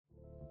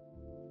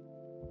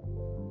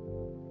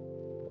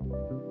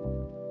Hey,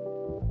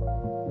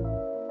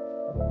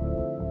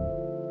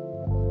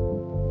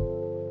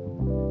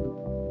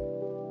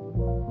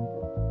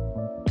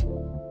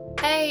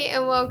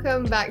 and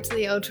welcome back to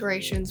the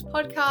Alterations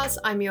podcast.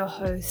 I'm your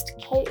host,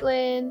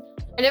 Caitlin.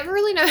 I never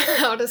really know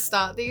how to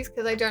start these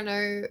because I don't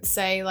know,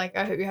 say, like,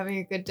 I hope you're having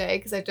a good day,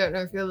 because I don't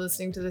know if you're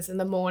listening to this in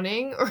the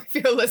morning or if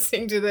you're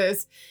listening to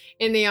this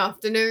in the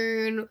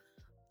afternoon.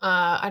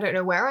 I don't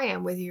know where I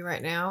am with you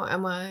right now.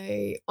 Am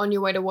I on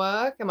your way to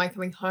work? Am I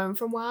coming home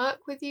from work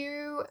with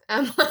you?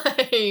 Am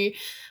I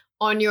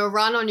on your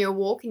run, on your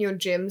walk, in your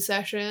gym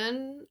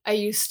session? Are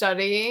you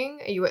studying?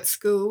 Are you at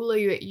school? Are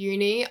you at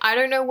uni? I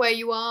don't know where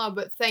you are,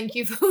 but thank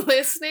you for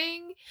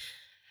listening.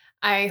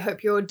 I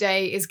hope your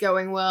day is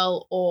going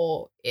well,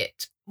 or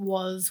it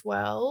was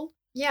well.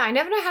 Yeah, I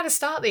never know how to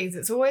start these.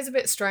 It's always a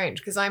bit strange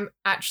because I'm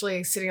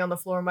actually sitting on the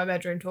floor in my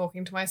bedroom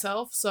talking to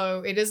myself.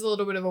 So it is a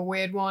little bit of a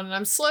weird one, and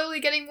I'm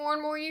slowly getting more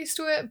and more used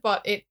to it,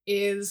 but it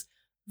is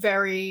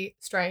very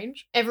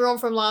strange. Everyone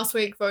from last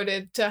week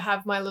voted to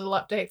have my little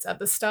updates at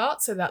the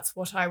start, so that's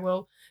what I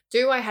will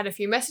do. I had a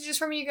few messages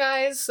from you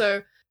guys,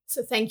 so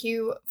thank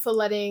you for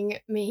letting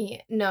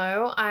me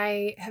know.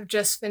 I have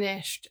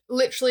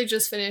literally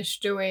just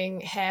finished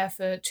doing hair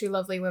for two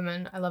lovely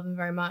women. I love them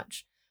very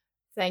much.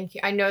 Thank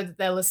you. I know that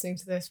they're listening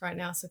to this right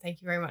now, so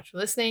thank you very much for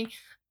listening.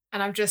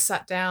 And I've just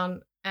sat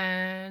down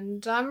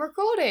and I'm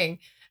recording.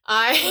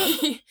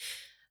 I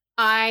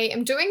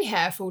am doing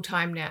hair full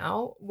time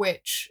now,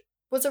 which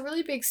was a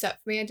really big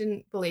step for me. I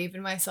didn't believe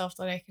in myself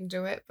that I can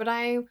do it, but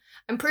I'm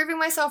proving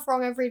myself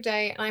wrong every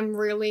day, and I'm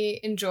really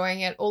enjoying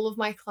it. All of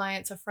my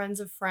clients are friends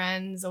of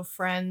friends or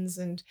friends,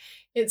 and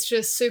it's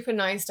just super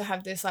nice to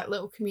have this like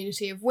little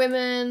community of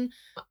women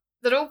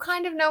that all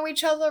kind of know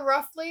each other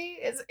roughly.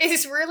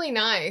 It's really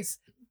nice.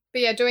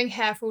 But yeah, doing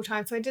hair full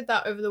time. So I did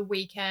that over the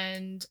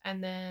weekend,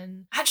 and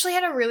then I actually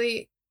had a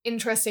really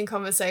interesting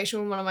conversation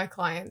with one of my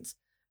clients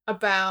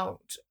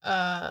about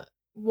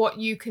what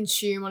you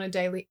consume on a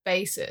daily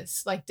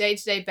basis, like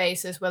day-to-day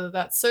basis, whether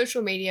that's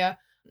social media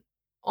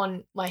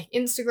on like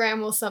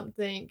Instagram or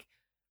something,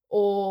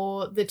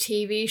 or the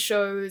TV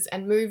shows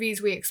and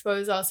movies we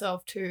expose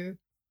ourselves to,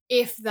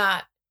 if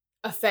that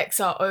affects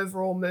our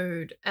overall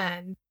mood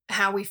and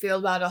how we feel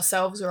about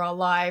ourselves or our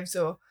lives.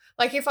 Or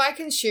like if I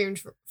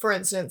consumed, for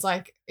instance,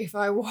 like if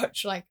I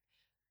watch like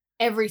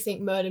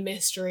everything murder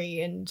mystery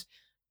and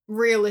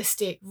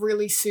realistic,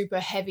 really super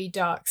heavy,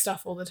 dark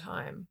stuff all the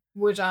time,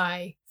 would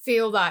I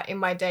feel that in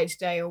my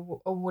day-to-day,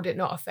 or would it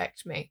not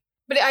affect me?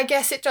 But I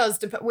guess it does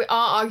depend.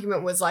 Our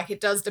argument was like it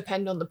does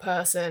depend on the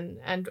person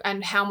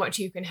and how much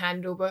you can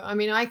handle. But I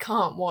mean, I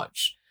can't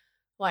watch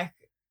like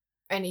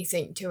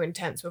anything too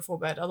intense before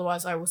bed,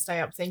 otherwise I will stay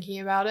up thinking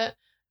about it.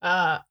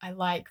 I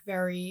like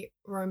very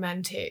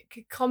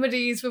romantic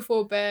comedies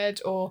before bed,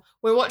 or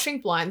we're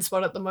watching Blind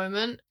Spot at the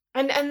moment.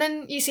 And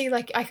then you see,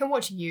 like, I can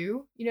watch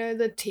You know,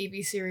 the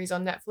TV series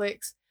on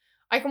Netflix.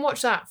 I can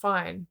watch that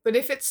fine. But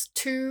if it's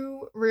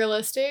too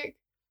realistic,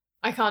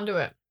 I can't do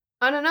it.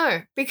 I don't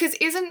know. Because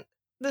isn't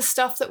the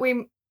stuff that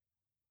we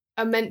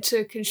are meant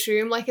to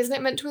consume, like, isn't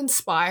it meant to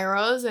inspire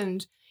us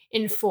and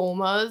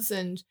inform us?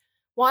 And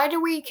why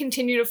do we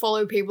continue to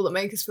follow people that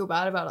make us feel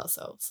bad about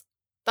ourselves?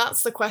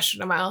 That's the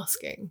question I'm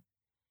asking.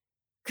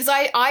 Because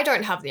I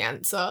don't have the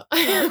answer.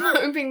 I'm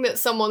hoping that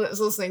someone that's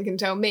listening can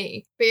tell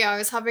me. But yeah, I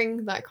was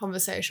having that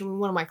conversation with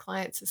one of my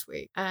clients this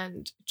week,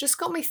 and it just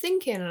got me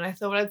thinking, and I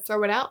thought I'd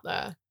throw it out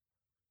there.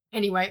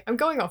 Anyway, I'm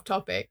going off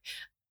topic.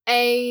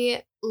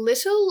 A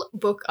little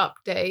book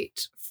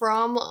update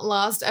from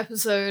last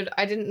episode.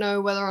 I didn't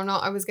know whether or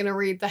not I was going to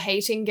read The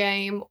Hating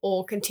Game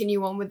or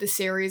continue on with the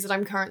series that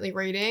I'm currently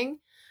reading.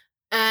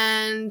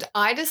 And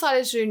I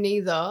decided to do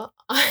neither.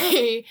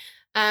 I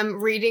am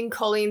reading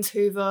Colleen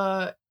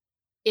Hoover,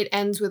 It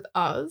Ends With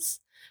Us.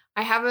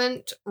 I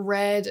haven't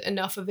read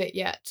enough of it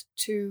yet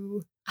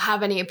to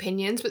have any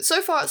opinions, but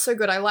so far it's so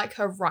good. I like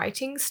her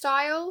writing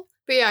style.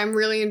 But yeah, I'm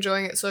really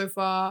enjoying it so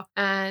far,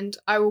 and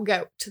I will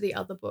get to the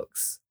other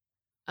books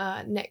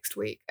next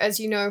week. As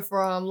you know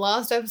from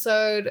last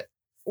episode,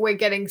 we're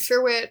getting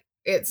through it.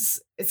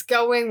 It's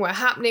going, we're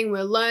happening,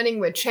 we're learning,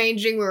 we're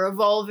changing, we're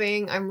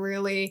evolving. I'm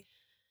really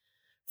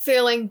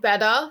feeling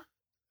better.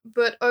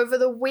 But over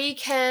the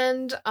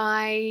weekend,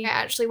 I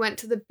actually went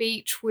to the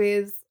beach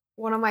with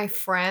one of my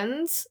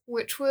friends,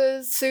 which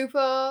was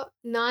super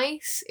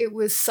nice. It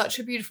was such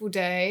a beautiful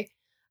day.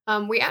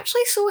 We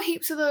actually saw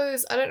heaps of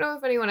those. I don't know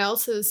if anyone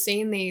else has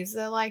seen these.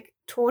 They're like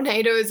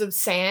tornadoes of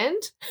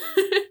sand.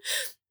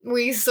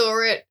 We saw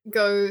it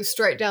go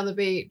straight down the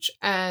beach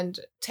and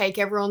take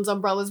everyone's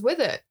umbrellas with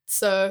it.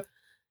 So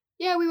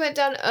yeah, we went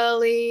down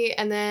early,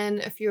 and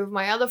then a few of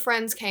my other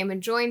friends came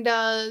and joined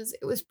us.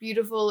 It was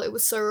beautiful. It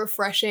was so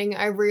refreshing.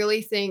 I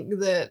really think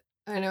that,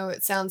 I know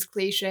it sounds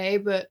cliche,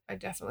 but I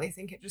definitely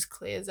think it just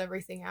clears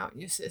everything out in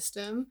your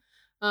system.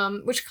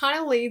 Which kind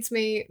of leads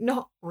me,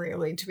 not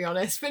really to be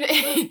honest, but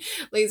it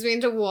leads me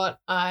into what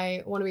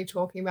I want to be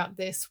talking about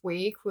this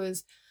week.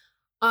 Was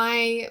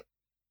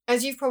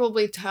as you've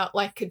probably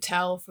could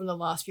tell from the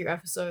last few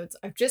episodes,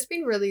 I've just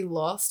been really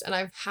lost, and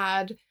I've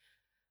had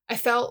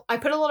I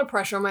put a lot of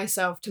pressure on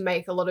myself to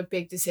make a lot of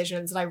big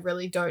decisions that I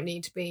really don't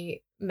need to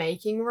be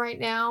making right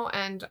now.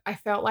 And I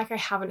felt like I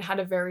haven't had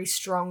a very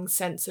strong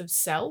sense of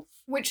self,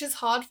 which is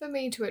hard for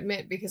me to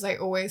admit because I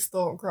always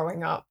thought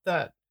growing up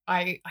that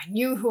I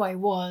knew who I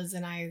was,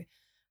 and I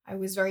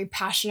was very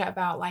passionate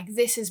about like,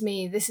 this is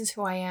me, this is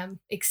who I am,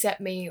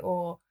 accept me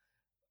or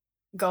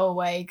go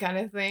away kind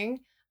of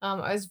thing.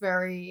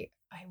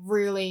 I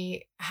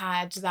really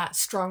had that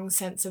strong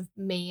sense of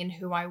me and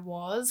who I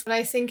was. But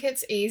I think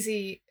it's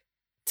easy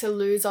to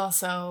lose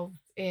ourselves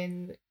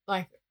in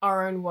like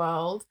our own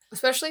world,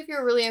 especially if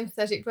you're a really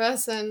empathetic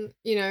person.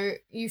 You know,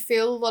 you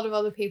feel a lot of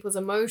other people's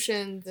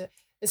emotions,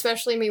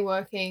 especially me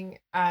working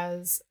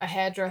as a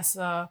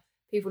hairdresser.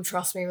 People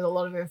trust me with a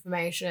lot of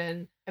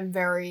information. I'm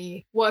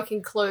very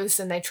working close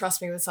and they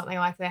trust me with something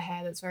like their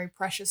hair that's very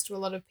precious to a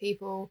lot of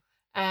people.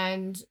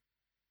 And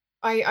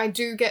I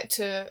do get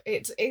to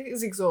it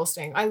is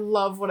exhausting. I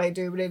love what I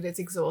do, but it is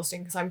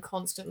exhausting because I'm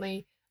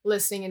constantly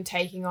listening and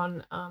taking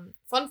on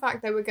fun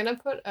fact, they were gonna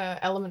put a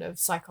element of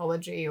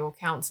psychology or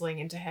counseling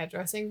into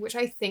hairdressing, which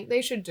I think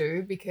they should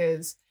do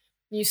because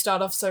you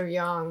start off so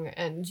young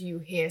and you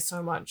hear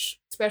so much,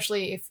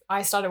 especially if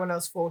I started when I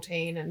was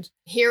 14, and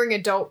hearing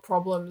adult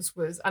problems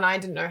was, and I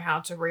didn't know how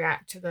to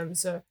react to them.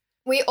 So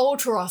we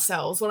alter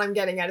ourselves. What I'm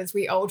getting at is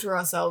we alter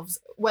ourselves,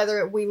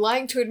 whether we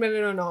like to admit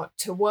it or not,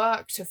 to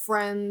work, to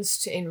friends,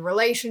 to in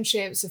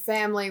relationships, to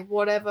family,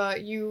 whatever.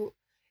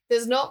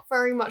 There's not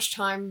very much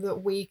time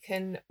that we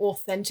can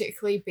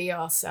authentically be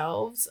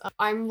ourselves.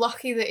 I'm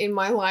lucky that in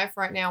my life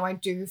right now, I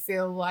do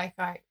feel like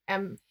I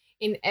am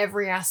in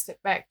every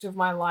aspect of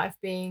my life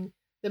being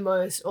the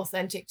most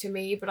authentic to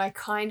me, but I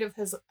kind of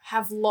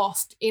have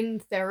lost in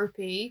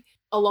therapy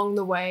along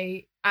the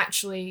way,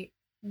 actually,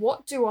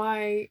 what do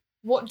I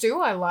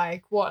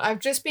like? What I've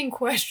just been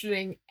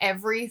questioning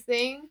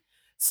everything.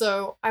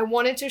 So I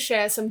wanted to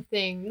share some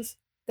things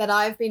that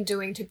I've been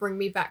doing to bring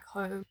me back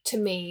home to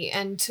me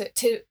and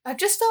to I've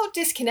just felt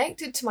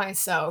disconnected to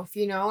myself,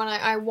 you know, and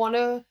I want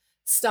to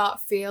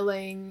start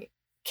feeling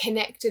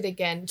connected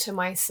again to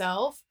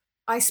myself.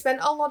 I spent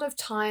a lot of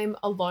time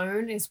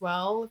alone as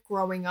well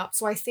growing up.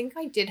 So I think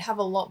I did have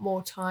a lot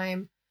more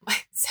time. I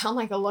sound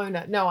like a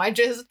loner. No, I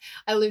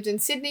lived in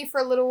Sydney for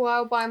a little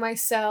while by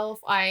myself.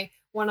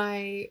 When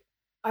I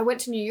went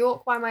to New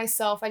York by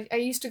myself. I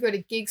used to go to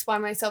gigs by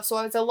myself, so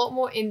I was a lot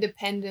more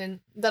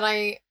independent than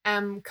I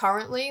am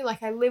currently.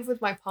 Like, I live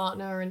with my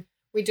partner and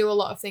we do a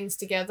lot of things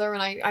together,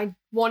 and I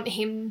want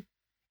him,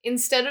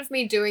 instead of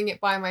me doing it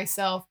by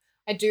myself,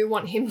 I do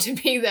want him to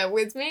be there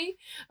with me.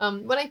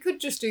 When I could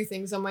just do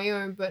things on my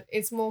own, but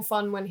it's more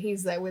fun when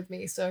he's there with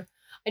me. So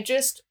I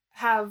just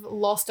have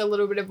lost a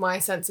little bit of my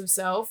sense of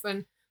self,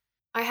 and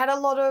I had a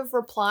lot of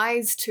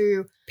replies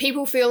to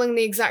people feeling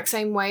the exact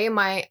same way in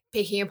my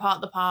Picking Apart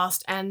the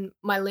Past and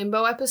my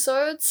Limbo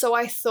episodes. So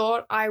I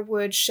thought I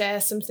would share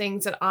some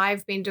things that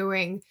I've been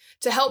doing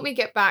to help me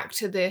get back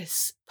to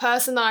this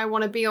person that I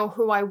want to be, or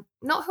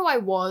not who I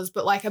was,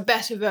 but like a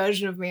better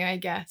version of me, I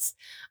guess.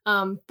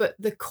 But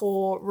the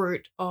core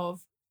root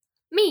of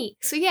me.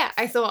 So yeah,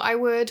 I thought I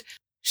would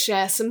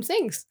share some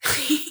things.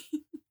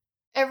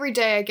 Every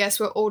day, I guess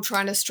we're all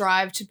trying to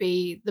strive to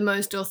be the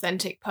most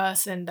authentic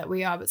person that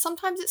we are, but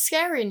sometimes it's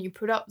scary and you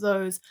put up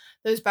those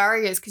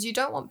barriers because you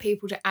don't want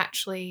people to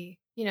actually,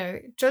 you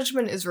know,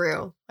 judgment is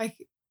real.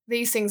 Like,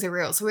 these things are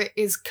real. So it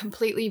is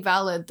completely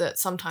valid that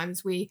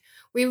sometimes we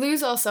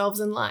lose ourselves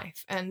in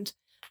life, and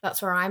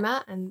that's where I'm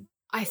at. And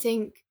I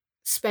think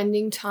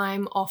spending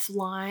time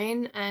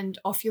offline and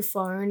off your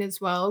phone as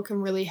well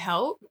can really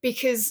help,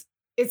 because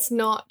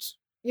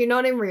you're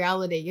not in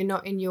reality.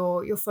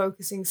 You're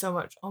focusing so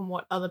much on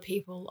what other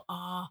people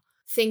are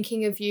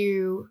thinking of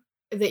you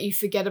that you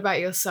forget about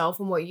yourself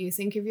and what you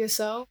think of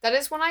yourself. That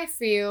is when I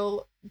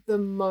feel the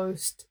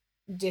most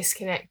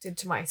disconnected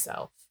to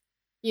myself.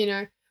 You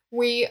know,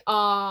 we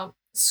are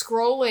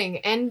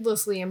scrolling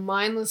endlessly and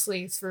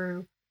mindlessly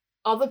through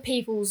other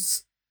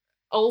people's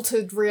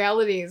altered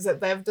realities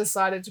that they've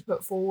decided to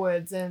put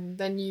forwards, and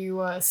then you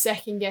are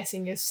second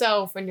guessing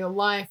yourself and your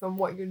life and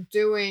what you're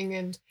doing.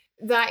 And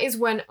that is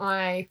when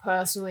I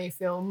personally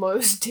feel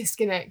most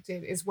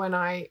disconnected, is when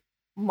I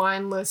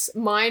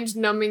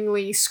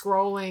mind-numbingly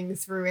scrolling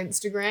through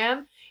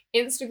Instagram.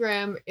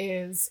 Instagram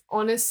is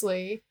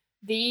honestly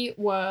the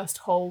worst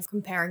hole,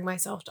 comparing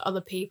myself to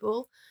other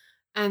people,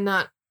 and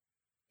that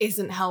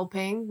isn't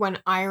helping. When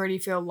I already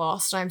feel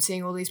lost, I'm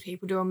seeing all these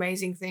people do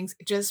amazing things.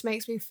 It just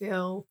makes me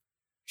feel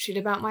shit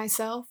about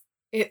myself.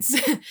 It's,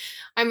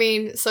 I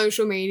mean,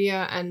 social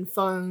media and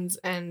phones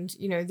and,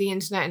 you know, the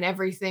internet and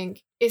everything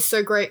is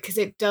so great because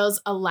it does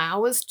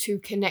allow us to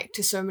connect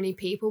to so many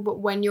people.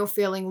 But when you're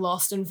feeling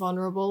lost and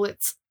vulnerable,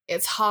 it's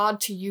hard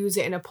to use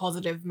it in a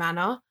positive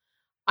manner.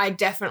 I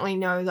definitely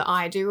know that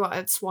I do.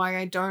 That's why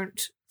I don't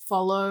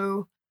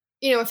follow,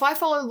 you know, if I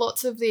follow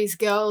lots of these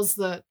girls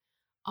that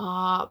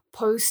are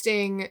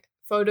posting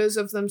photos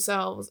of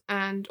themselves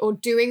or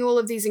doing all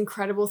of these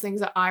incredible things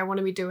that I want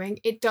to be doing,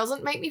 it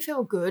doesn't make me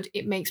feel good.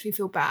 It makes me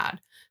feel bad.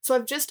 So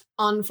I've just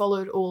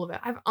unfollowed all of it.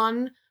 I've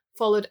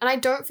followed, and I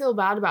don't feel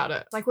bad about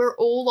it. Like, we're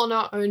all on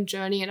our own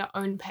journey at our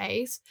own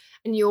pace,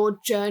 and your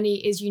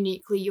journey is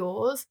uniquely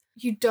yours.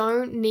 You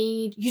don't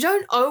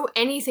owe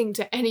anything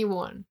to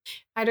anyone.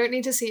 I don't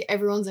need to see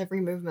everyone's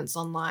every movements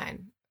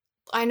online.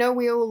 I know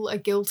we all are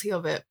guilty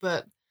of it,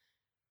 but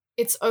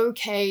it's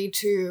okay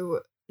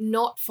to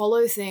not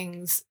follow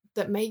things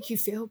that make you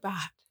feel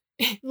bad.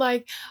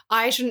 Like,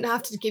 I shouldn't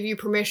have to give you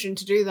permission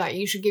to do that.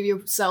 You should give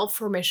yourself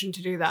permission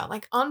to do that.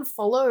 Like,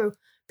 unfollow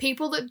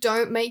people that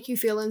don't make you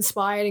feel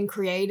inspired and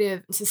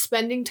creative. So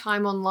spending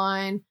time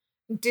online,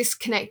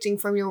 disconnecting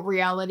from your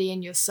reality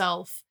and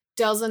yourself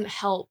doesn't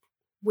help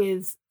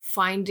with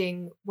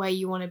finding where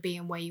you want to be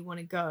and where you want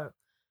to go.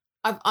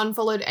 I've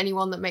unfollowed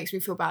anyone that makes me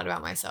feel bad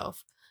about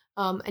myself.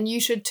 And you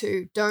should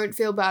too. Don't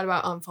feel bad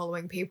about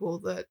unfollowing people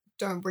that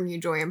don't bring you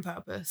joy and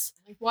purpose.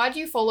 Like, why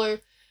do you follow...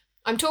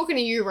 I'm talking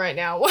to you right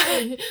now.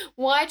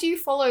 Why do you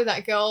follow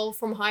that girl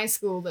from high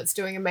school that's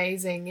doing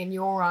amazing in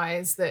your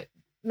eyes that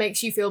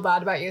makes you feel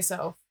bad about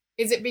yourself?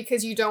 Is it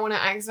because you don't want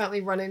to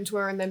accidentally run into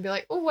her and then be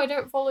like, oh, I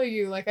don't follow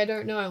you. Like, I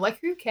don't know. Like,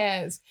 who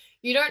cares?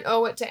 You don't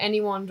owe it to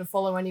anyone to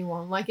follow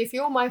anyone. Like, if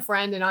you're my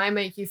friend and I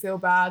make you feel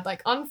bad,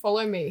 like,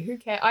 unfollow me. Who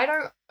cares?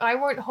 I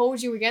won't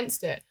hold you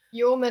against it.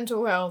 Your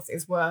mental health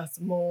is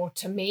worth more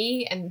to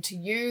me and to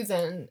you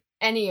than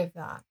any of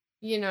that,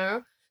 you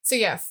know? So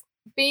yeah,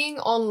 being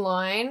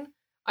online,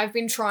 I've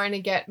been trying to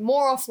get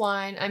more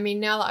offline. I mean,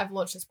 now that I've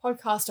launched this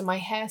podcast and my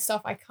hair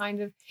stuff,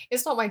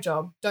 it's not my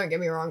job. Don't get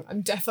me wrong.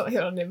 I'm definitely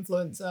not an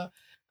influencer.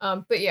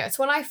 But yeah, it's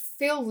when I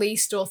feel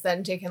least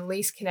authentic and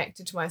least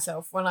connected to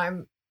myself, when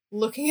I'm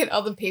looking at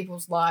other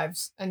people's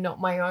lives and not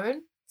my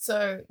own.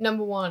 So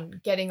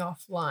 1, getting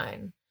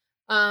offline.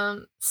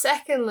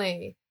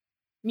 Secondly,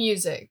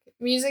 music.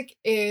 Music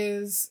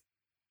is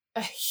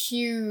a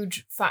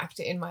huge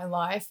factor in my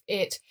life.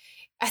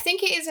 I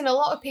think it is in a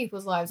lot of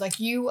people's lives. Like,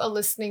 you are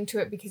listening to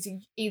it because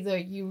either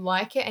you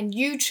like it and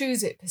you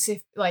choose it.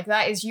 Like,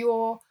 that is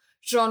your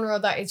genre,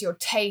 that is your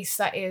taste,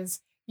 that is,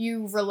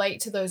 you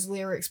relate to those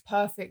lyrics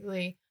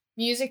perfectly.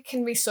 Music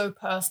can be so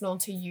personal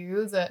to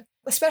you that,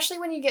 especially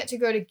when you get to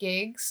go to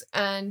gigs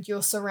and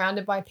you're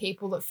surrounded by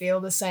people that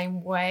feel the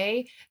same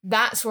way,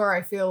 that's where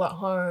I feel at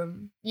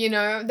home. You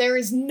know, there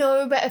is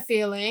no better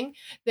feeling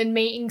than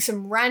meeting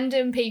some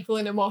random people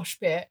in a mosh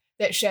pit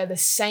that share the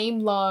same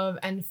love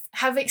and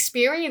have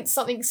experienced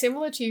something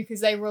similar to you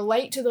because they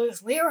relate to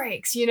those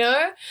lyrics, you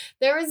know?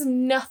 There is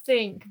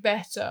nothing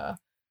better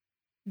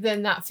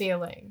than that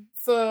feeling.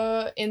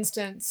 For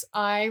instance,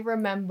 I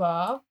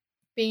remember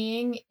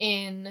being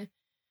in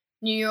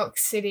New York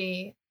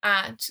City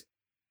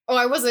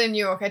I wasn't in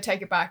New York, I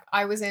take it back.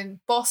 I was in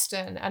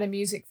Boston at a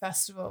music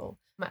festival,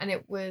 and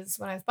it was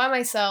when I was by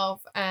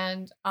myself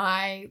and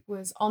I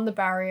was on the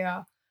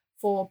barrier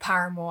for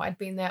Paramore. I'd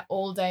been there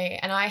all day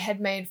and I had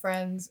made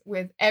friends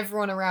with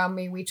everyone around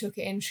me. We took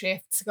it in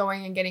shifts,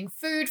 going and getting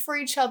food for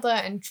each other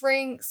and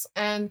drinks.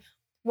 And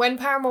when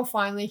Paramore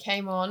finally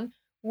came on,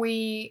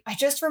 I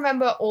just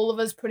remember all of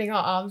us putting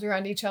our arms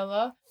around each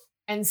other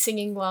and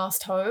singing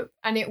Last Hope.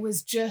 And it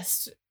was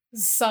just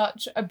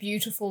such a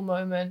beautiful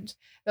moment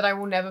that I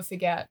will never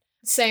forget.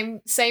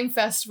 Same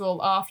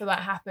festival after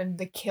that happened,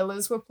 The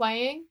Killers were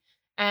playing.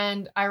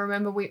 And I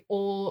remember we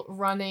all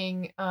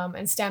running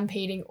and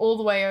stampeding all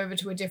the way over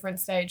to a different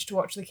stage to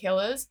watch The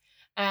Killers.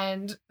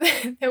 And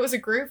there was a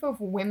group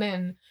of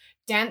women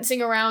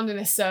dancing around in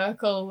a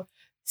circle,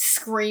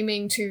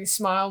 screaming to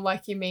Smile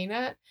Like You Mean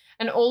It.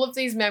 And all of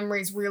these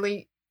memories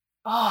really,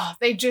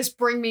 they just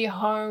bring me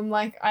home.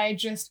 Like, I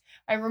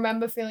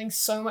remember feeling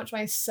so much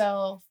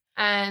myself.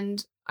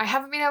 And I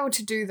haven't been able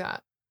to do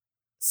that.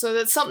 So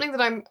that's something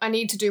that I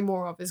need to do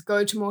more of, is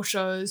go to more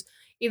shows,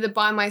 either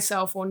by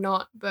myself or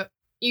not. But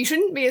you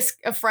shouldn't be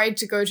afraid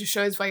to go to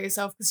shows by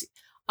yourself, because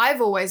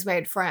I've always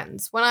made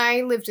friends. When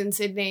I lived in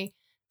Sydney,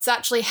 it's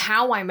actually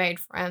how I made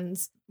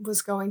friends,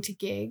 was going to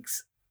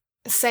gigs.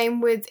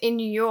 Same with in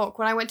New York.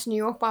 When I went to New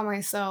York by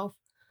myself,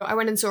 I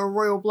went and saw a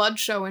Royal Blood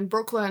show in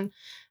Brooklyn,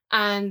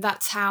 and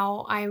that's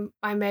how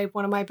I made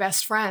one of my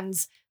best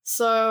friends.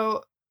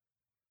 So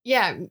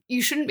yeah,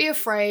 you shouldn't be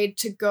afraid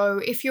to go.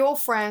 If your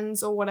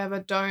friends or whatever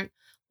don't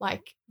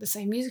like the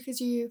same music as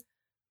you,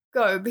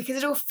 go, because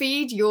it'll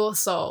feed your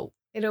soul.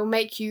 It'll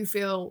make you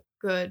feel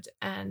good.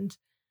 And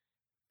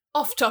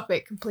off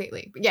topic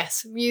completely, but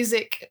yes,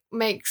 music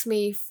makes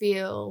me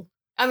feel,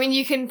 I mean,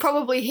 you can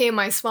probably hear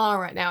my smile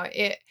right now.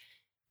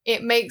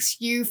 It makes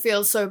you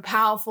feel so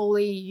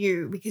powerfully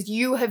you, because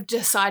you have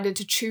decided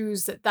to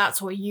choose that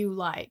that's what you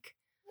like.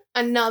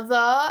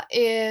 Another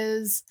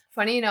is,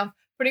 funny enough,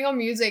 putting on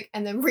music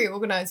and then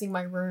reorganizing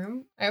my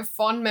room. I have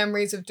fond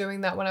memories of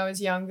doing that when I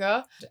was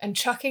younger, and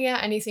chucking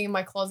out anything in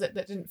my closet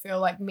that didn't feel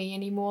like me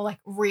anymore, like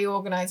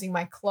reorganizing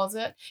my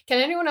closet.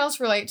 Can anyone else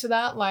relate to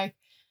that? Like,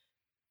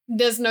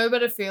 there's no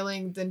better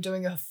feeling than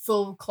doing a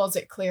full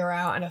closet clear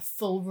out and a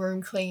full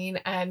room clean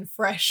and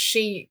fresh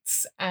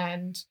sheets,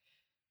 and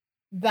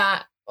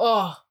that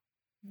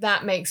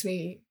makes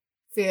me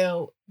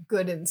feel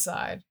good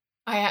inside.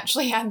 I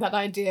actually had that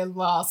idea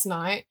last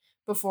night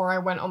before I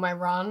went on my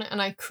run,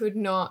 and I could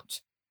not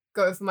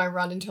go for my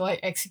run until I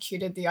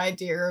executed the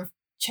idea of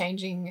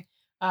changing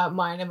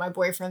mine and my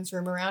boyfriend's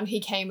room around. He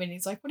came in,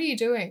 he's like, "What are you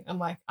doing?" I'm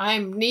like, "I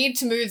need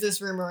to move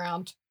this room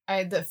around.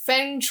 The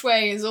feng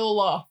shui is all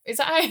off." Is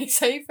that how you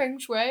say feng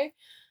shui?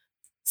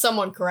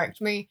 Someone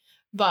correct me.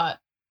 But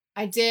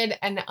I did,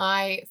 and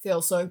I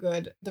feel so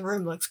good. The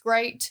room looks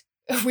great.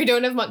 We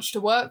don't have much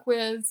to work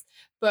with.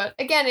 But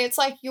again, it's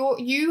like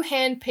you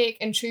handpick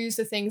and choose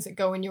the things that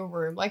go in your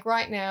room. Like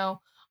right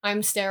now,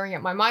 I'm staring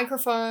at my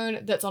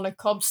microphone that's on a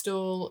cob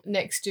stool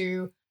next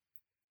to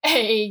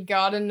a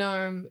garden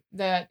gnome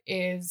that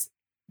is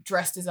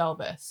dressed as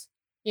Elvis.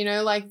 You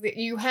know, like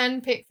you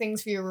handpick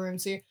things for your room.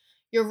 So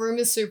your room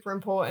is super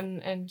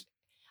important. And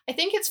I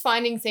think it's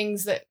finding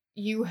things that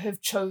you have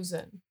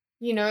chosen,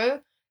 you know,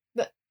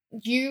 that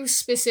you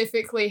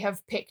specifically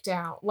have picked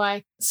out.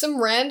 Like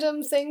some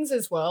random things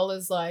as well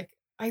as like,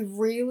 I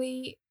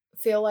really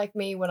feel like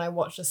me when I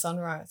watch the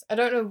sunrise. I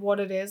don't know what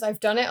it is. I've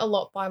done it a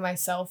lot by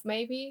myself,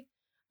 maybe.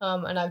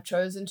 And I've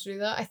chosen to do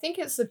that. I think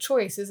it's the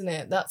choice, isn't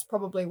it? That's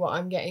probably what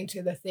I'm getting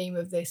to. The theme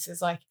of this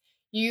is like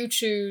you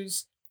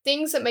choose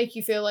things that make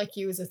you feel like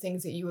you as the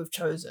things that you have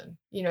chosen,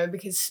 you know,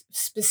 because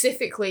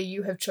specifically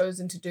you have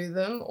chosen to do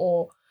them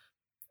or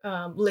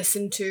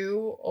listen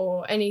to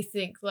or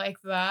anything like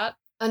that.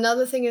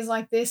 Another thing is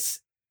like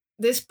this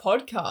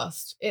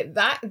podcast.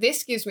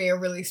 This gives me a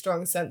really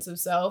strong sense of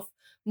self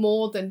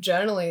more than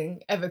journaling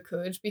ever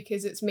could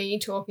because it's me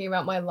talking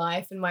about my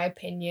life and my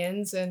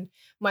opinions and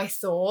my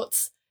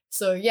thoughts.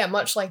 So yeah,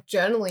 much like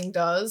journaling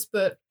does,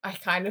 but I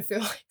kind of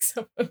feel like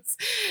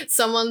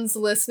someone's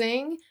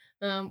listening.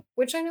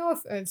 Which I know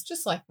it's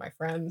just like my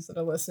friends that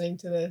are listening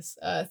to this.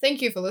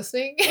 Thank you for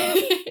listening.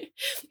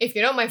 If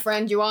you're not my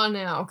friend, you are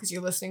now because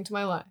you're listening to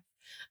my life.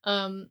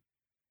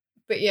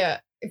 But yeah,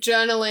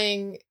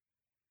 journaling,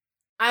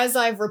 as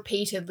I've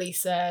repeatedly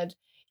said,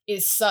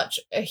 is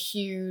such a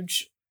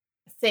huge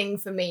thing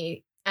for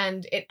me,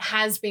 and it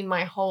has been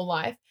my whole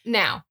life.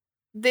 Now,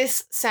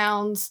 this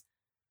sounds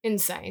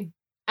insane,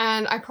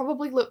 and I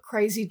probably look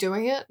crazy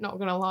doing it, not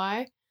gonna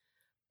lie.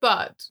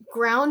 But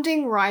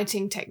grounding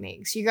writing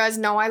techniques. You guys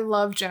know I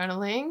love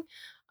journaling.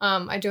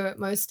 I do it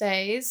most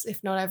days,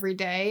 if not every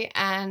day.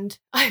 And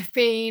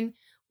in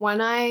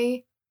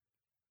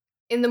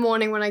the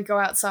morning when I go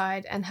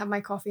outside and have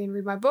my coffee and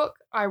read my book,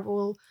 I've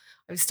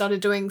started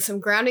doing some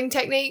grounding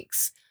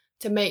techniques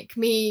to make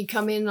me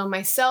come in on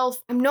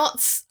myself. I'm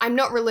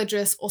not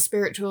religious or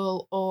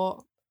spiritual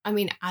or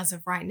as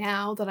of right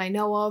now that I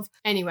know of.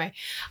 Anyway,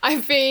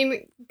 I've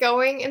been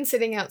going and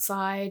sitting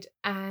outside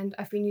and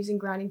I've been using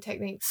grounding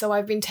techniques. So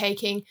I've been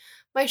taking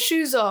my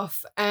shoes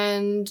off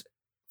and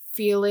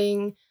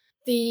feeling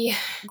the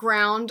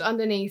ground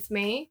underneath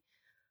me.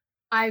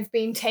 I've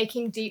been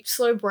taking deep,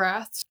 slow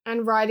breaths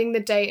and writing the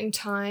date and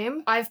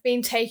time. I've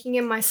been taking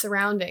in my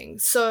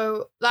surroundings.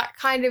 So that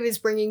kind of is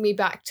bringing me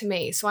back to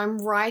me. So I'm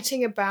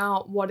writing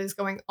about what is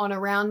going on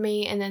around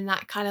me, and then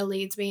that kind of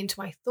leads me into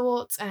my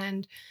thoughts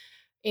and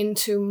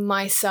into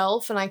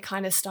myself, and I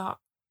kind of start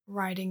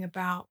writing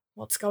about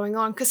what's going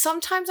on. Because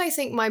sometimes I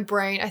think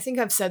I think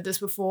I've said this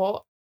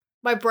before,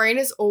 my brain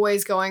is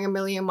always going a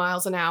million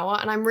miles an hour,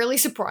 and I'm really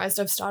surprised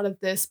I've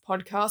started this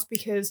podcast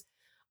because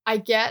I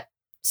get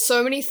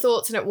so many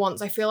thoughts in at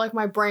once. I feel like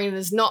my brain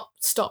does not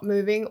stop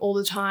moving all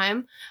the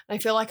time. And I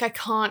feel like I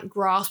can't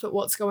grasp at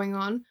what's going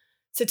on.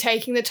 So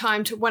taking the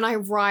time to, when I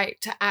write,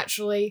 to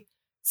actually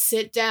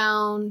sit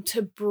down,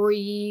 to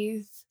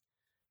breathe,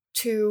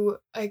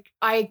 I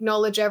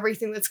acknowledge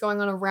everything that's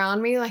going on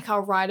around me. Like I'll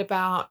write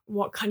about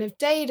what kind of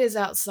day it is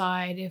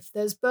outside, if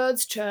there's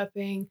birds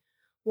chirping,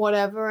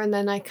 whatever. And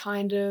then I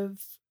kind of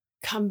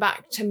come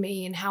back to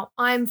me and how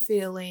I'm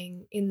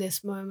feeling in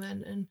this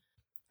moment. And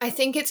I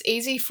think it's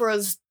easy for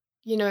us,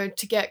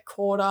 to get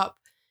caught up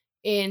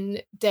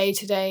in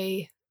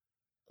day-to-day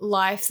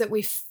life that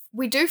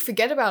we do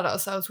forget about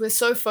ourselves. We're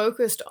so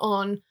focused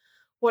on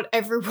what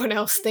everyone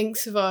else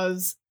thinks of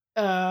us,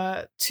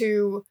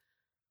 to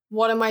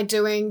what am I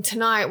doing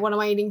tonight? What am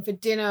I eating for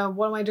dinner?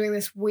 What am I doing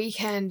this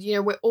weekend?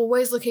 We're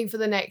always looking for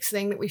the next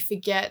thing that we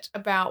forget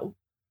about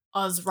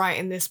us right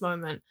in this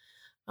moment.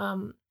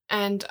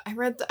 And I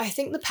read, I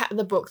think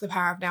the book, The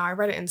Power of Now, I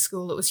read it in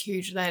school. It was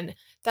huge then.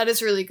 That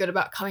is really good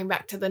about coming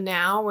back to the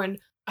now. And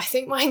I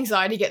think my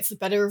anxiety gets the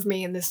better of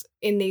me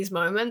in these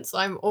moments.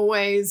 I'm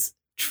always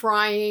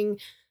trying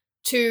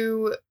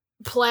to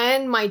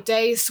plan my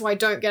days so I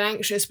don't get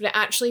anxious, but it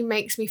actually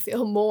makes me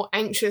feel more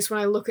anxious when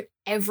I look at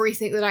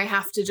everything that I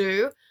have to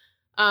do.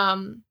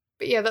 But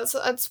yeah,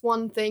 that's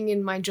one thing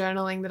in my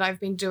journaling that I've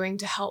been doing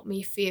to help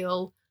me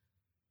feel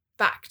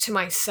back to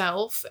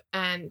myself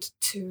and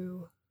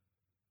to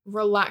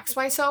relax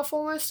myself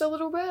almost a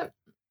little bit.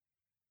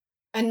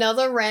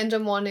 Another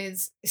random one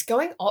is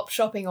going op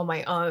shopping on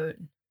my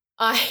own.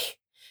 I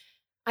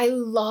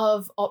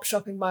love op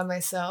shopping by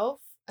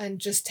myself and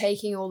just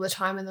taking all the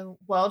time in the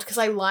world because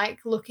I like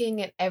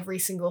looking at every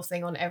single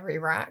thing on every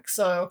rack.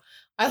 So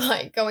I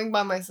like going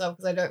by myself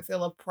because I don't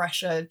feel a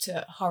pressure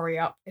to hurry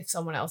up if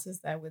someone else is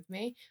there with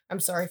me. I'm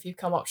sorry if you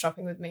come op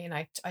shopping with me and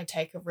I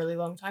take a really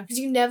long time because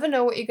you never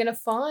know what you're going to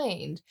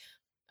find.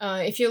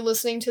 If you're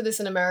listening to this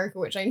in America,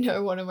 which I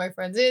know one of my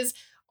friends is,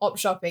 op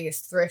shopping is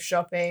thrift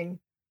shopping.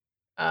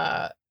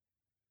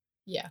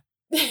 Yeah.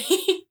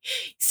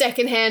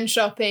 Secondhand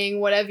shopping,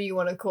 whatever you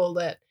want to call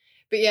it.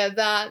 But yeah,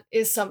 that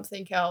is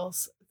something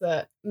else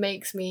that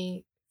makes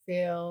me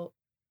feel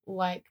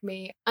like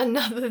me.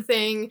 Another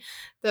thing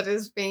that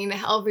has been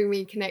helping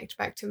me connect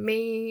back to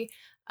me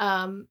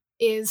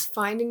is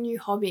finding new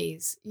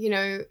hobbies.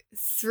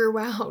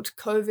 Throughout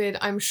COVID,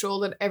 I'm sure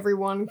that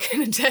everyone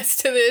can attest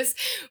to this.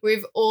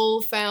 We've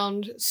all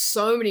found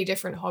so many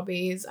different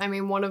hobbies. I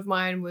mean, one of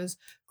mine was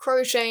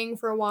crocheting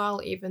for a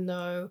while, even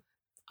though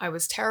I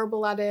was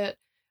terrible at it.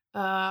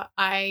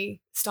 I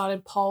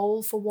started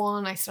pole for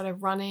one. I started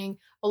running.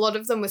 A lot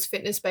of them was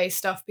fitness-based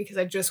stuff because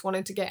I just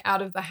wanted to get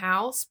out of the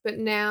house. But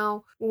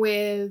now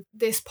with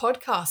this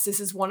podcast, this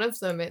is one of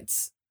them.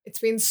 It's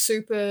been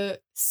super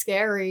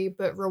scary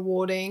but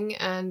rewarding,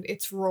 and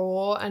it's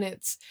raw and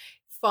it's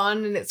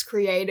fun and it's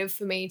creative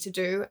for me to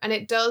do, and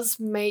it does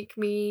make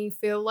me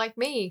feel like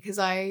me because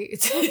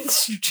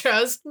it's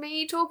just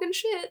me talking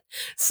shit.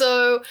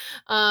 So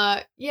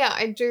yeah,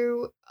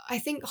 I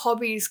think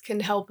hobbies can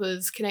help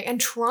us connect and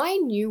try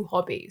new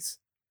hobbies.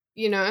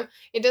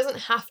 It doesn't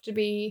have to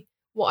be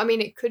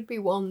it could be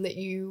one that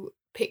you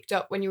picked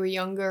up when you were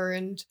younger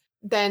and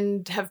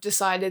then have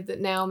decided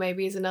that now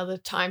maybe is another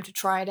time to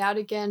try it out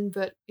again.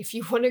 But if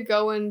you want to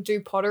go and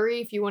do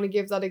pottery, if you want to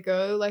give that a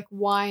go, like,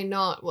 why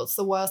not? What's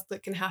the worst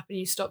that can happen?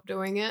 You stop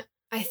doing it.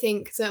 I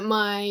think that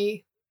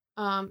my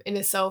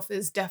inner self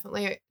is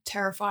definitely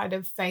terrified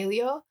of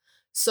failure.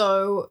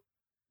 So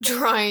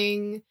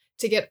trying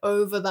to get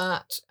over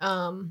that,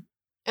 and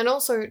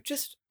also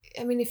just,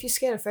 if you're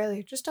scared of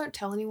failure, just don't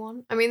tell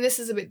anyone. This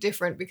is a bit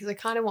different because I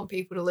kind of want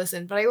people to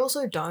listen, but I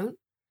also don't.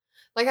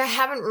 Like, I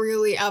haven't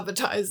really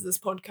advertised this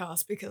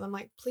podcast because I'm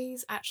like,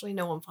 please, actually,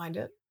 no one find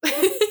it.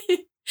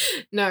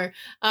 No.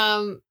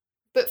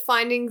 But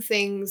finding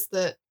things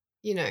that,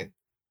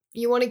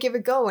 you want to give a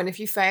go. And if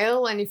you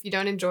fail and if you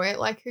don't enjoy it,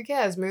 like, who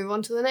cares? Move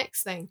on to the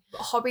next thing. But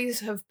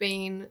hobbies have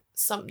been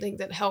something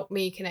that helped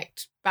me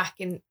connect back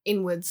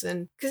inwards,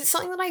 and because it's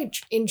something that I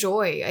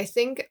enjoy. I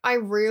think I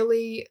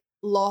really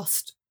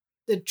lost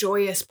the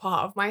joyous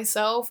part of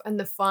myself and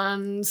the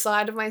fun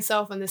side of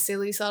myself and the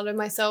silly side of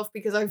myself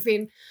because I've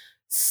been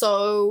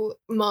so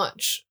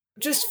much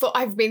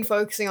I've been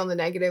focusing on the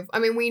negative.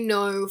 We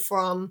know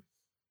from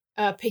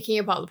picking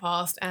apart the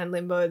past and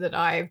Limbo that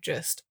I've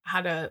just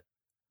had a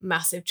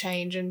massive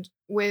change, and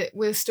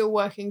we're still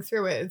working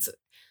through it.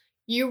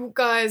 You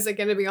guys are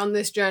going to be on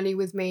this journey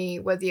with me,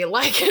 whether you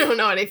like it or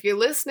not. If you're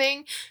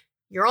listening,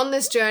 you're on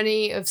this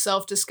journey of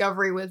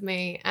self-discovery with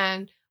me,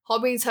 and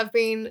hobbies have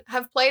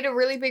played a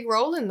really big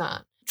role in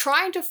that.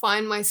 Trying to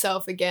find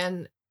myself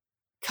again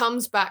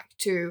comes back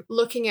to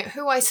looking at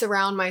who I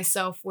surround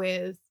myself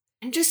with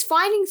and just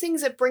finding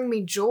things that bring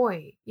me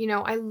joy.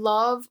 I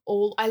love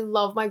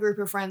my group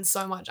of friends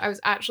so much. I was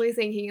actually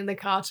thinking in the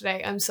car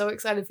today, I'm so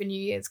excited for New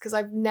Year's because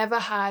I've never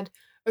had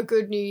a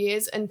good New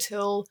Year's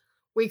until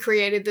we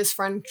created this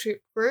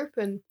friendship group,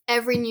 and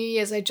every New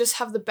Year's I just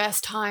have the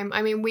best time.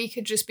 We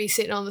could just be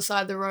sitting on the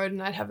side of the road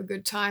and I'd have a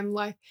good time.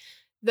 Like,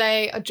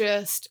 they are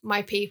just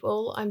my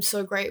people. I'm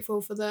so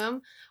grateful for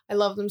them. I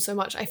love them so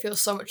much. I feel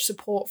so much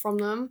support from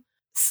them.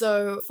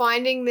 So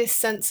finding this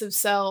sense of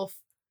self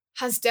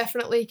has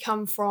definitely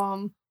come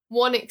from,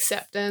 one,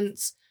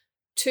 acceptance,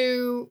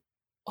 two,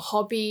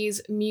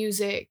 hobbies,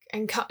 music,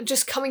 and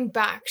just coming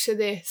back to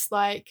this,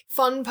 like,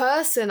 fun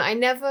person. I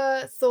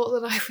never thought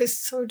that I was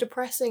so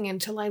depressing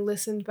until I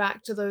listened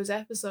back to those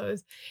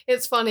episodes.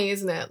 It's funny,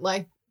 isn't it?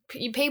 Like,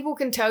 people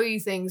can tell you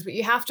things, but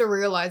you have to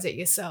realize it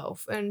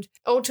yourself. And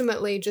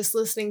ultimately, just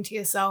listening to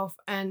yourself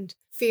and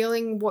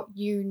feeling what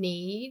you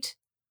need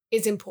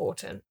is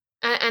important.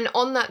 And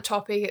on that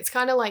topic, it's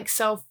kind of like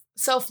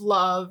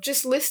self-love,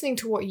 just listening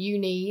to what you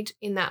need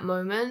in that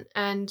moment.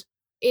 And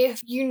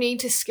if you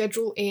need to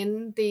schedule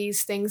in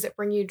these things that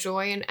bring you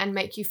joy and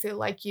make you feel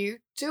like you,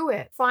 do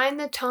it. Find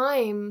the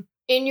time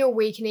in your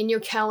week and in your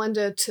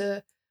calendar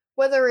to,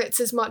 whether it's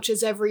as much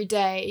as every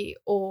day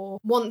or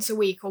once a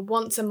week or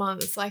once a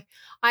month. It's like,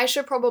 I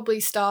should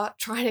probably start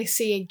trying to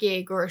see a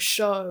gig or a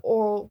show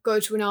or go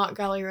to an art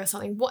gallery or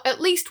something,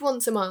 at least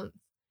once a month.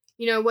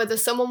 Whether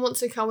someone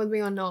wants to come with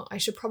me or not, I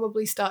should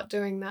probably start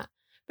doing that.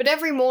 But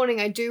every morning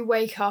I do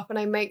wake up and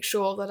I make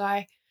sure that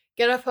I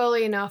get up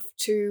early enough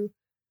to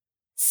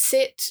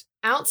sit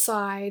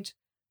outside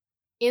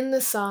in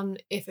the sun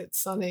if it's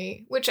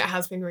sunny, which it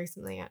has been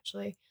recently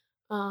actually.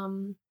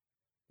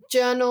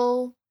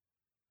 Journal,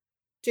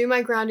 do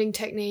my grounding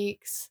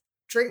techniques,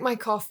 drink my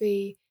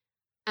coffee,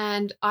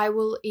 and I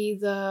will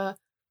either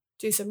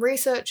do some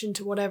research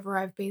into whatever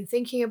I've been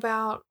thinking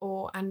about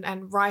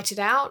and write it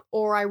out,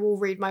 or I will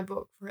read my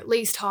book for at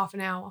least half an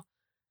hour.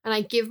 And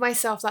I give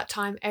myself that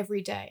time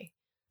every day.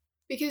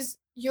 Because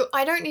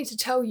I don't need to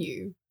tell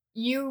you,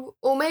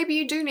 or maybe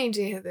you do need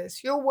to hear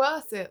this, you're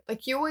worth it.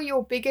 Like, you are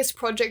your biggest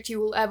project you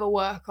will ever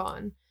work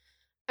on.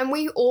 And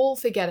we all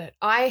forget it.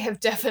 I have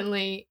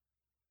definitely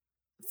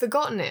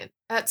forgotten it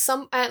at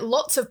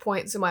lots of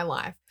points in my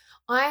life.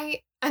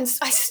 I And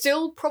I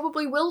still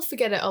probably will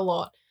forget it a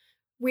lot.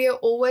 We are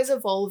always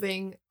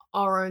evolving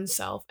our own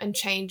self and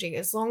changing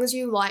as long as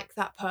you like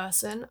that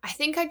person. I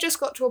think I just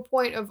got to a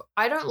point of,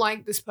 I don't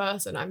like this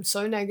person. I'm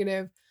so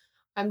negative.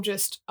 I'm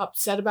just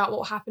upset about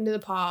what happened in the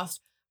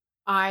past.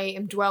 I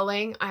am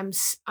dwelling. I'm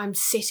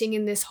sitting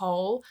in this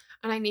hole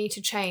and I need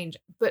to change.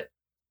 But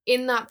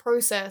in that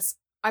process,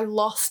 I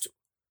lost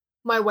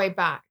my way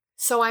back.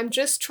 So I'm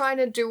just trying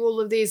to do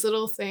all of these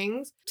little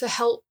things to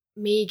help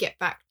me get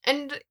back.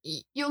 And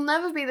you'll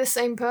never be the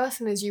same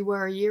person as you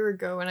were a year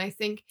ago. And I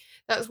think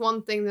that's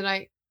one thing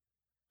that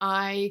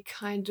I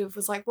kind of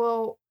was like,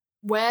 well,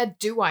 where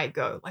do I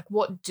go? Like,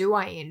 what do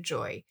I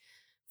enjoy?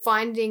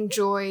 Finding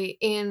joy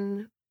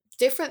in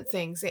different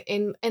things,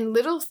 in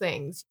little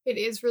things. It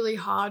is really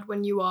hard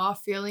when you are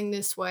feeling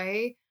this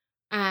way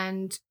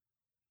and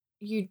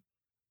you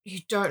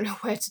don't know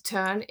where to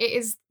turn. It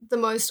is the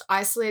most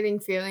isolating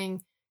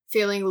feeling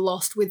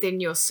lost within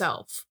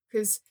yourself,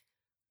 because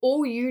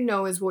all you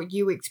know is what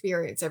you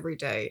experience every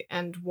day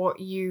and what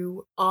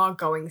you are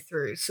going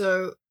through.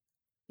 So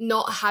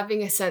not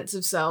having a sense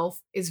of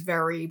self is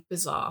very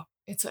bizarre.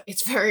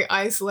 It's very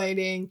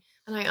isolating,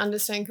 and I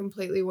understand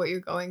completely what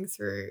you're going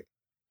through.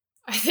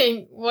 I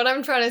think what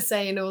I'm trying to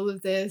say in all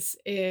of this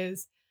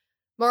is,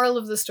 moral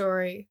of the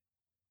story,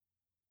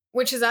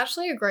 which is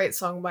actually a great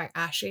song by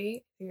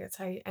Ashy, I think that's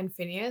how you, and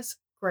Phineas,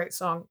 great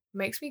song,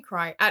 makes me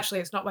cry.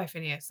 Actually, it's not by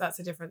Phineas, that's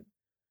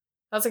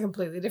a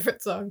completely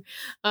different song.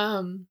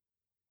 Caitlin,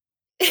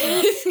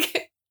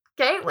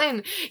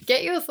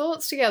 get your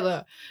thoughts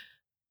together.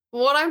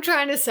 What I'm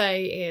trying to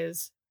say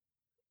is,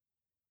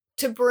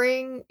 to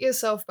bring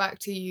yourself back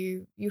to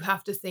you, you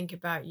have to think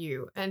about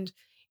you. And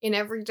in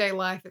everyday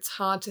life, it's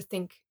hard to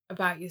think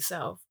about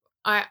yourself.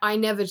 I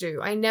never do.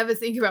 I never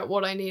think about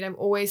what I need. I'm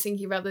always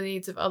thinking about the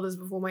needs of others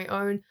before my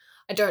own.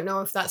 I don't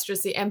know if that's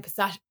just the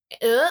empathetic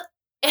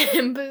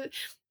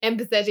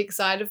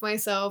side of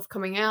myself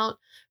coming out,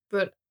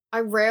 but I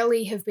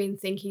rarely have been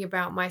thinking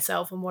about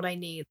myself and what I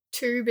need.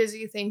 Too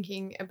busy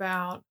thinking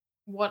about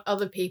what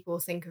other people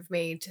think of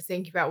me to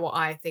think about what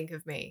I think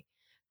of me.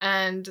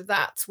 And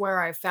that's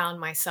where I found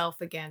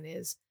myself again,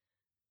 is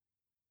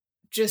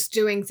just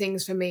doing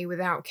things for me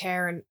without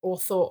care or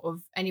thought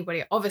of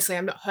anybody. Obviously,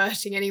 I'm not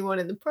hurting anyone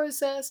in the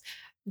process.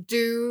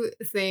 Do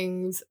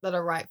things that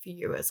are right for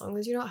you, as long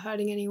as you're not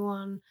hurting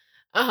anyone,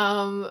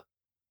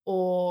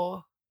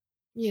 or,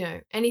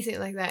 anything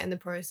like that in the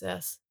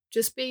process.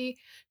 Just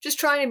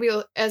trying to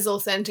be as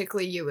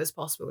authentically you as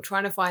possible.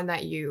 Trying to find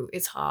that you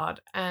is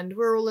hard, and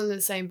we're all in the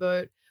same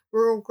boat.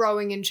 We're all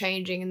growing and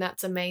changing, and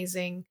that's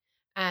amazing.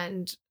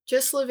 And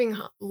just living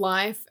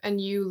life and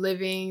you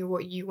living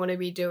what you want to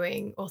be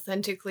doing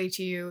authentically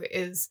to you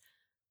is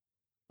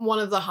one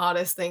of the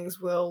hardest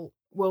things we'll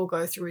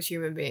go through as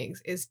human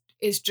beings, is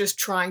just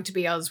trying to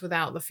be us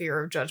without the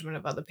fear of judgment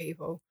of other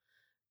people.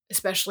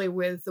 Especially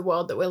with the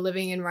world that we're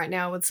living in right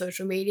now with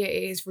social media,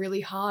 it is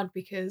really hard,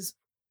 because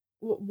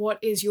what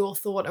is your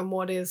thought and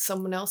what is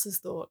someone else's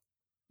thought?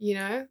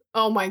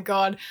 Oh my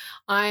God,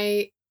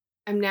 I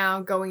am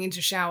now going into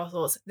shower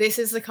thoughts. This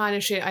is the kind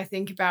of shit I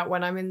think about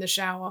when I'm in the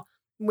shower.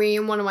 Me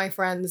and one of my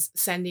friends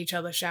send each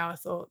other shower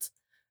thoughts,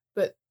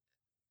 but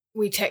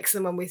we text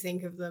them when we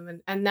think of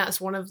them, and that's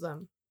one of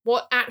them.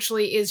 What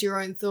actually is your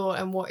own thought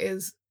and what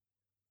is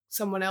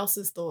someone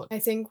else's thought? I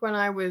think when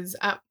I was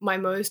at my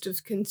most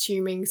of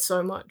consuming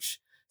so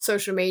much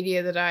social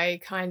media that I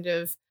kind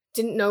of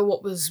didn't know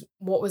what was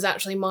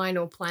actually mine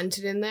or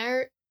planted in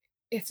there,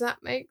 if that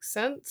makes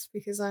sense,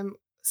 because I'm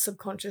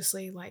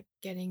subconsciously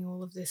getting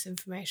all of this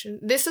information.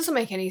 This doesn't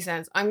make any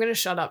sense. I'm going to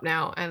shut up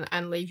now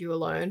and leave you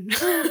alone.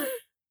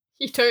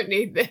 You don't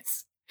need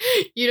this.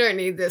 You don't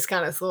need this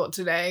kind of thought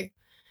today.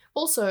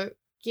 Also,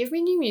 give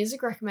me new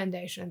music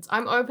recommendations.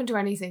 I'm open to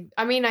anything.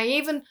 I mean, I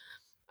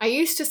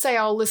used to say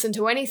I'll listen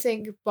to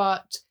anything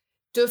but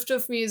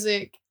doof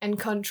music and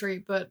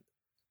country, but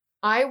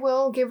I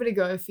will give it a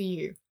go for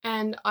you,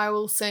 and I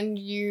will send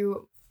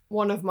you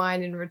one of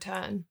mine in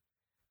return.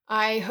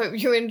 I hope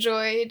you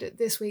enjoyed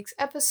this week's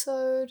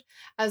episode.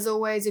 As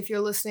always, if you're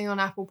listening on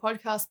Apple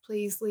Podcasts,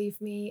 please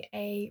leave me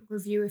a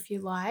review if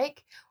you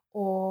like,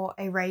 or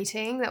a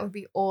rating. That would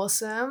be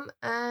awesome.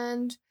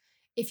 And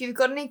if you've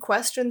got any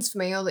questions for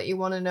me, or that you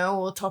want to know,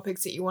 or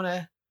topics that you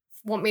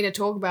want me to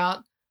talk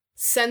about,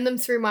 send them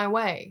through my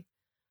way.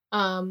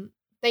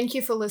 Thank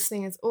you for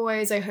listening as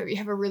always. I hope you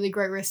have a really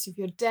great rest of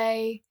your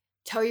day.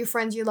 Tell your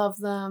friends you love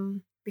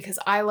them, because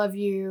I love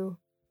you.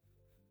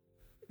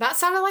 That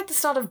sounded like the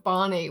start of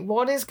Barney.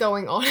 What is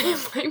going on in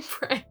my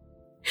brain?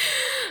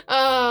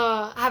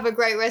 Have a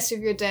great rest of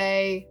your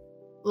day.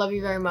 Love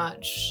you very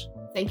much.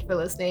 Thank you for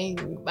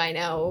listening. Bye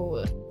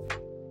now.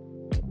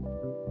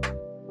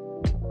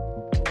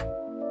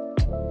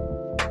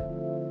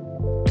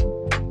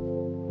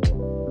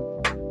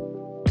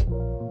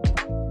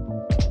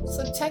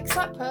 So text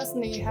that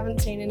person that you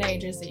haven't seen in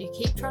ages that you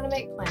keep trying to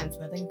make plans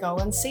with, and go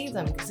and see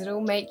them, because it'll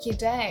make your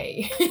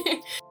day.